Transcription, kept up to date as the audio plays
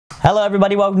Hello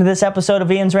everybody, welcome to this episode of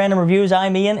Ian's Random Reviews.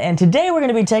 I'm Ian, and today we're going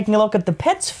to be taking a look at the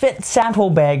Petsfit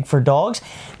saddlebag for dogs.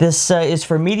 This is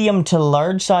for medium to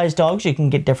large size dogs. You can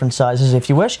get different sizes if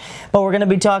you wish, but we're going to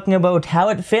be talking about how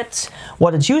it fits,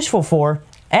 what it's useful for,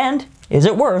 and is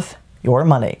it worth your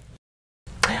money?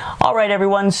 Alright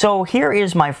everyone, so here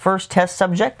is my first test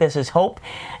subject. This is Hope,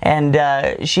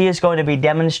 and she is going to be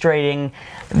demonstrating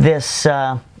this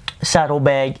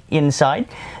saddlebag inside.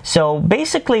 So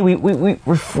basically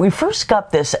we first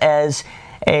got this as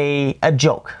a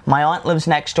joke. My aunt lives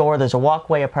next door, there's a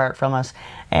walkway apart from us,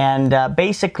 and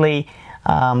basically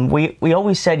we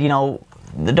always said, you know,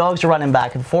 the dogs are running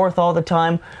back and forth all the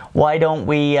time, why don't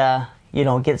we you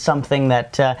know, get something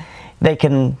that they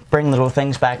can bring little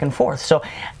things back and forth. So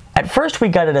at first we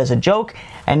got it as a joke,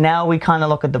 and now we kind of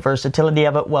look at the versatility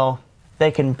of it. Well, they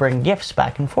can bring gifts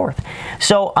back and forth.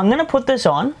 So I'm going to put this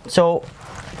on. So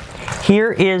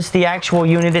here is the actual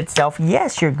unit itself.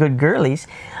 Yes, you're good girlies.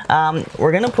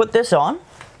 We're going to put this on.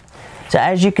 So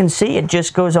as you can see, it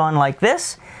just goes on like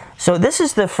this. So this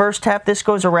is the first half. This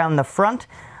goes around the front,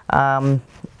 and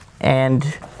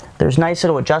there's nice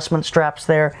little adjustment straps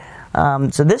there.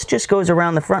 So this just goes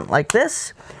around the front like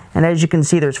this. And as you can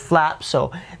see, there's flaps,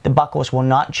 so the buckles will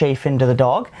not chafe into the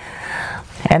dog.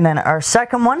 And then our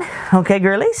second one, okay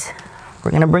girlies,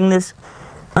 we're gonna bring this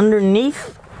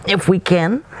underneath if we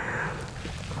can.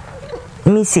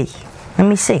 Let me see,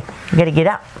 you gotta get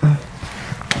up.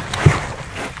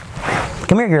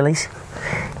 Come here girlies,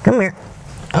 come here.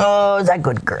 Oh, is that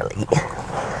good girly?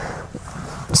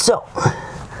 So,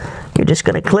 you're just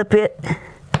gonna clip it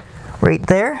right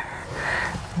there.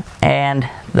 And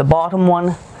the bottom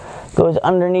one goes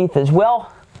underneath as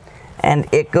well, and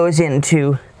it goes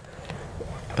into,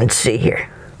 let's see here,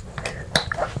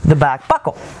 the back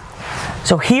buckle.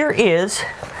 So here is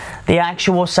the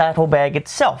actual saddlebag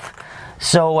itself.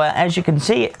 So as you can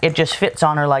see, it just fits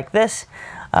on her like this,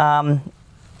 and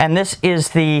this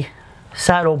is the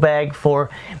saddlebag for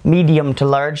medium to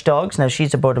large dogs. Now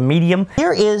she's about a medium.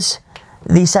 Here is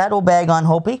the saddlebag on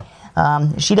Hopi.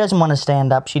 She doesn't want to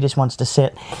stand up, she just wants to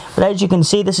sit. But as you can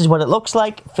see, this is what it looks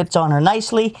like. Fits on her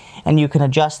nicely, and you can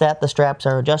adjust that. The straps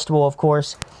are adjustable, of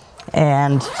course.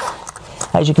 And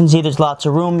as you can see, there's lots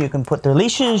of room. You can put their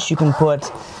leashes, you can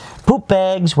put poop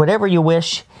bags, whatever you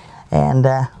wish, and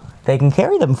they can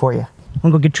carry them for you.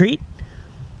 Wanna go get a treat?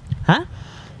 Huh?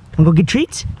 Wanna go get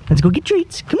treats? Let's go get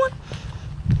treats. Come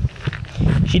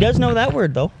on. She does know that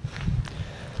word, though.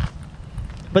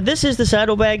 But this is the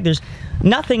saddlebag. There's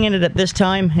nothing in it at this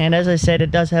time, and as I said, it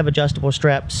does have adjustable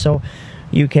straps, so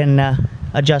you can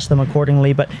adjust them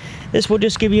accordingly. But this will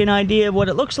just give you an idea of what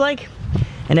it looks like.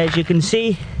 And as you can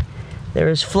see,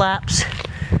 there's flaps.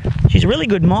 She's a really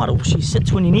good model. She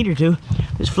sits when you need her to.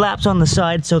 There's flaps on the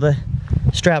side so the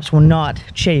straps will not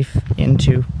chafe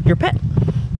into your pet.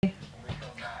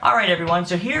 Alright everyone,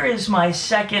 so here is my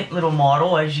second little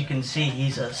model. As you can see,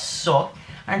 he's a sock.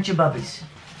 Aren't you, bubbies?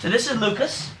 So this is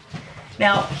Lucas.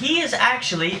 Now, he is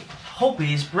actually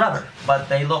Hopi's brother, but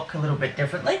they look a little bit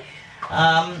differently.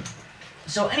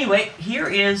 So anyway, here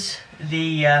is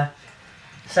the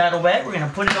saddlebag. We're going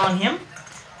to put it on him.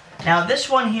 Now this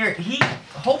one here,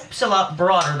 Hope's a lot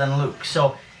broader than Luke,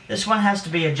 so this one has to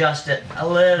be adjusted a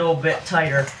little bit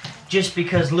tighter, just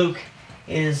because Luke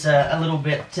is a little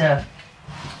bit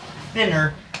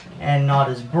thinner and not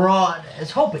as broad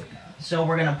as Hopi. So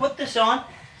we're going to put this on.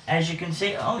 As you can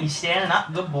see, oh, he's standing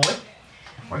up, good boy.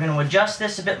 We're going to adjust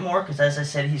this a bit more because, as I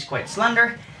said, he's quite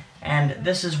slender. And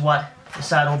this is what the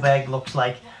saddlebag looks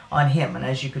like on him. And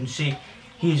as you can see,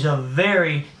 he's a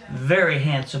very, very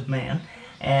handsome man.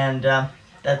 And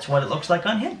that's what it looks like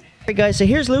on him. Alright guys, so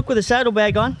here's Luke with a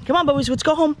saddlebag on. Come on, boys, let's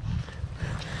go home.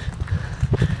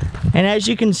 And as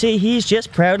you can see, he's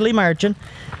just proudly marching.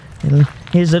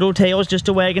 His little tail's just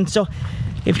a wagging. So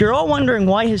if you're all wondering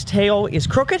why his tail is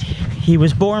crooked, he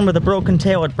was born with a broken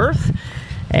tail at birth,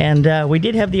 and we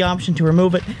did have the option to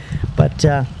remove it, but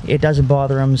it doesn't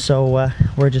bother him, so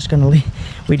we're just gonna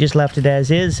we just left it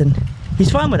as is, and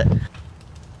he's fine with it.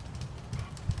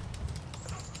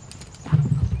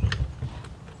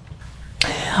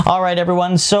 Alright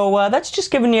everyone, so that's just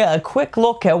giving you a quick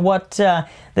look at what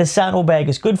this saddlebag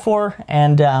is good for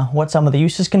and what some of the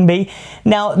uses can be.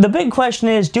 Now the big question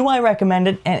is, do I recommend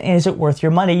it, and is it worth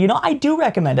your money? You know, I do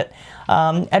recommend it.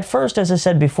 At first, as I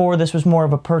said before, this was more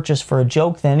of a purchase for a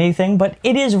joke than anything, but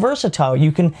it is versatile.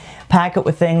 You can pack it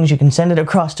with things, you can send it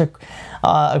across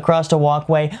a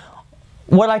walkway.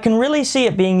 What I can really see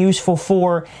it being useful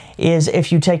for is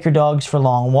if you take your dogs for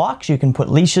long walks. You can put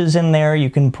leashes in there, you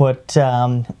can put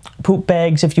poop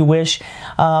bags if you wish.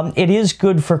 It is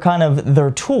good for kind of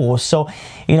their tools. So,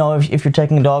 you know, if you're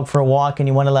taking a dog for a walk and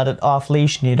you want to let it off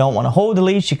leash and you don't want to hold the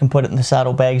leash, you can put it in the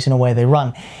saddle bags and away they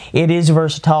run. It is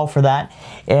versatile for that.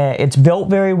 It's built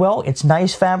very well, it's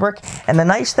nice fabric, and the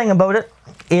nice thing about it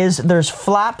is there's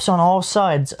flaps on all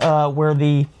sides where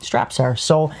the straps are.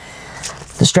 So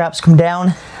the straps come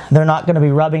down, they're not going to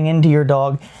be rubbing into your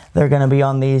dog, they're going to be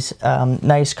on these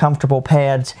nice comfortable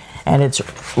pads, and it's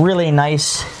really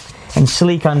nice and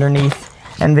sleek underneath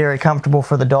and very comfortable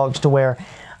for the dogs to wear.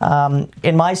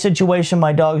 In my situation,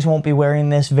 my dogs won't be wearing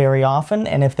this very often,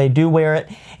 and if they do wear it,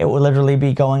 it will literally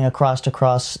be going across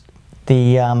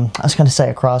the, I was going to say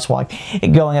a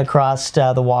crosswalk, going across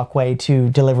the walkway to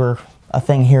deliver a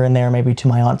thing here and there, maybe to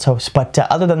my aunt's house. But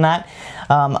other than that,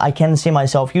 I can see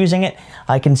myself using it.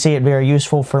 I can see it very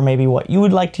useful for maybe what you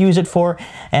would like to use it for.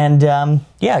 And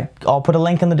yeah, I'll put a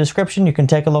link in the description. You can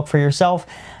take a look for yourself.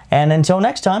 And until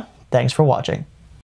next time, thanks for watching.